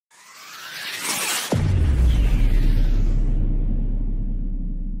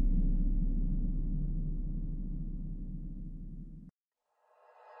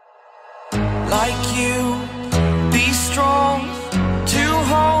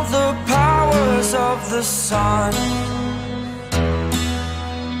of the sun.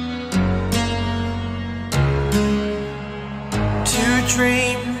 To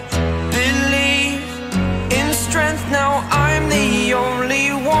dream, believe in strength. Now I'm the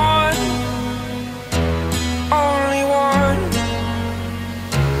only one, only one.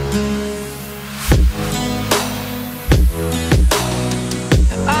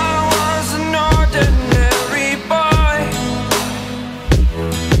 I was an ordinary boy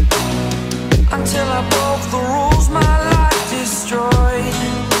until I broke the rules. My life destroyed,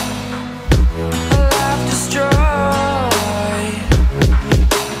 a life destroyed.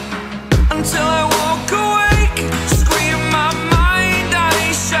 Until I woke awake, scream my mind, I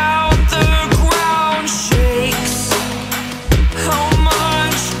shout, the ground shakes. How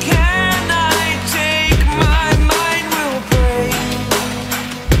much can I take? My mind will break.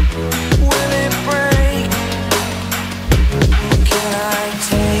 Will it break? What can I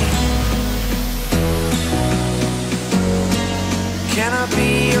take? Can I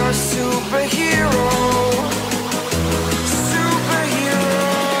be your superhero?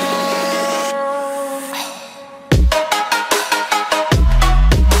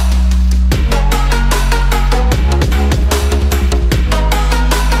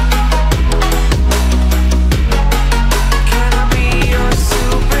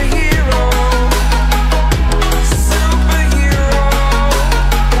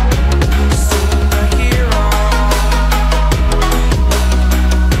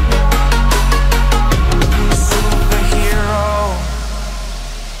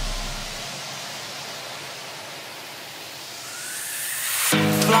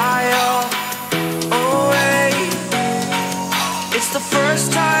 Fly away. It's the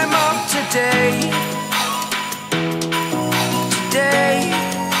first time of today. Today.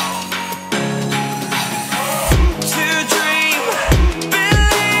 To dream,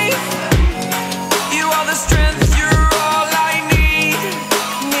 believe. You are the strength, you're all I need.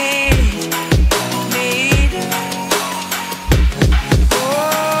 Need.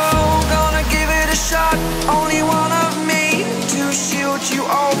 Oh, gonna give it a shot. Only one of me to shield you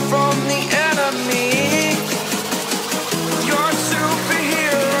all from the enemy. You're a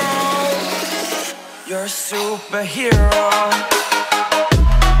superhero. You're a superhero.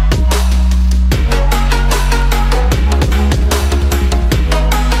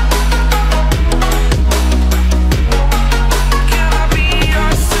 Can I be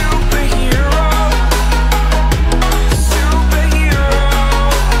your superhero? Superhero.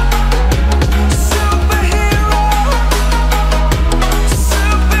 Superhero.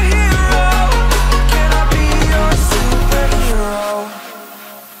 Superhero. Can I be your superhero?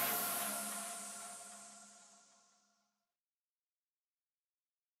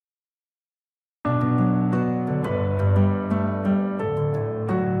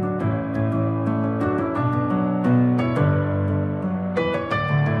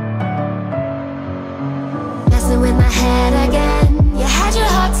 Messing with my head again. You had your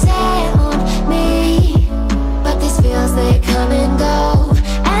heart set on me, but these feels, they come and go,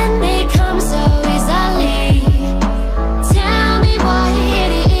 and they come so easily. Tell me what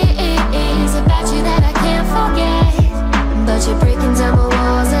it is about you that I can't forget, but you're breaking down my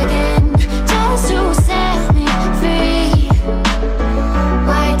walls again just to set me free.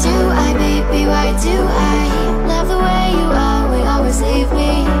 Why do I, baby, why do I love the way you always leave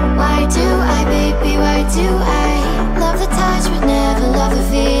me? Why do I, baby, why do I love the touch but never love the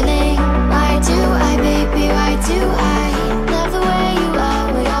feeling? Why do I, baby, why do I love the way you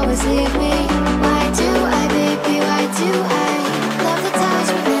always leave me? Why do I, baby, why do I love the touch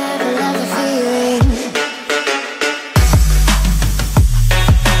but never love the feeling?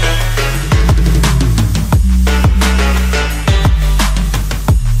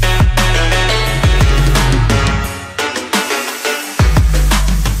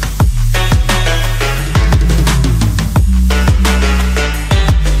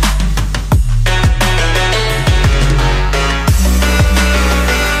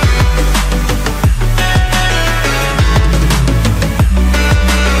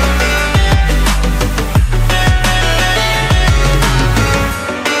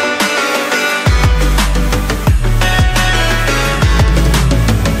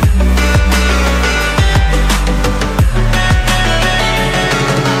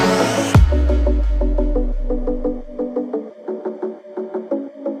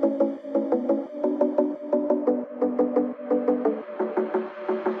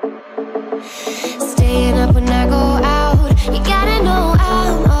 Staying up when I go out, you gotta know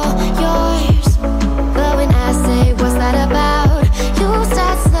I'm all yours. But when I say what's that about, you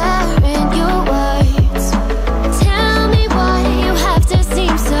start slurring your words. Tell me why you have to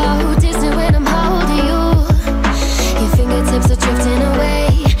seem so distant when I'm holding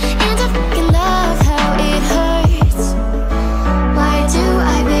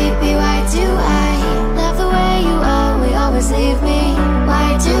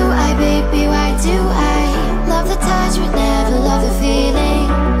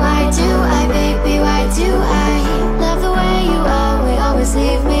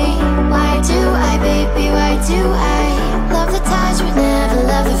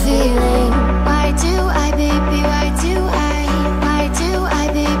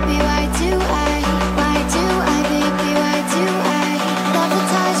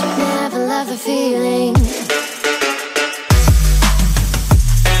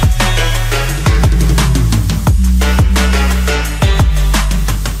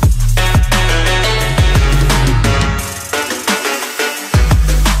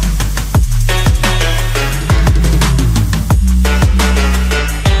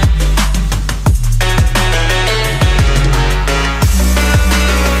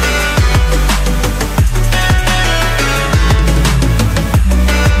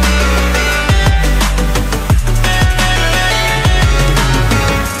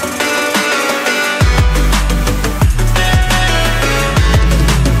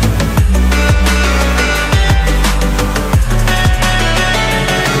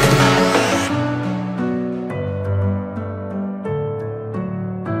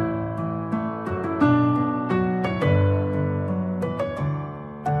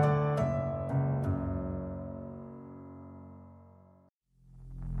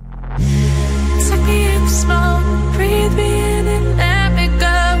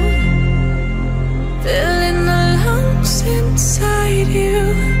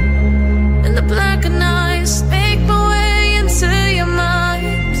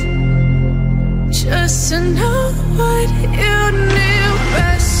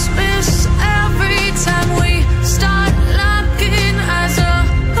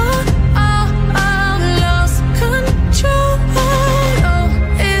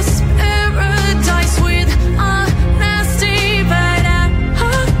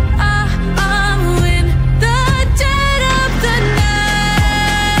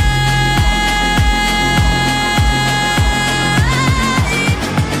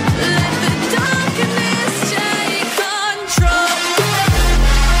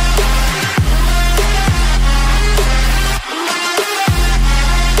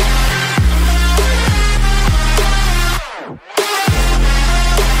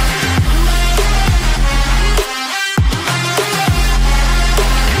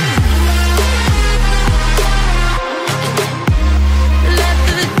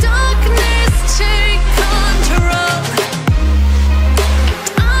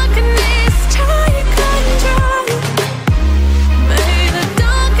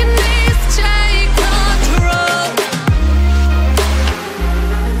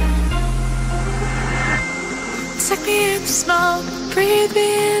breathe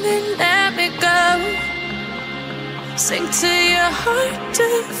me in and let me go. Sink to your heart to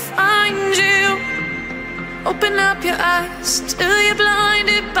find you. Open up your eyes till you're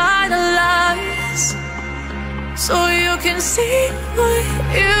blinded by the lies, so you can see what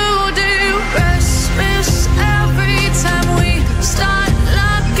you do. Rest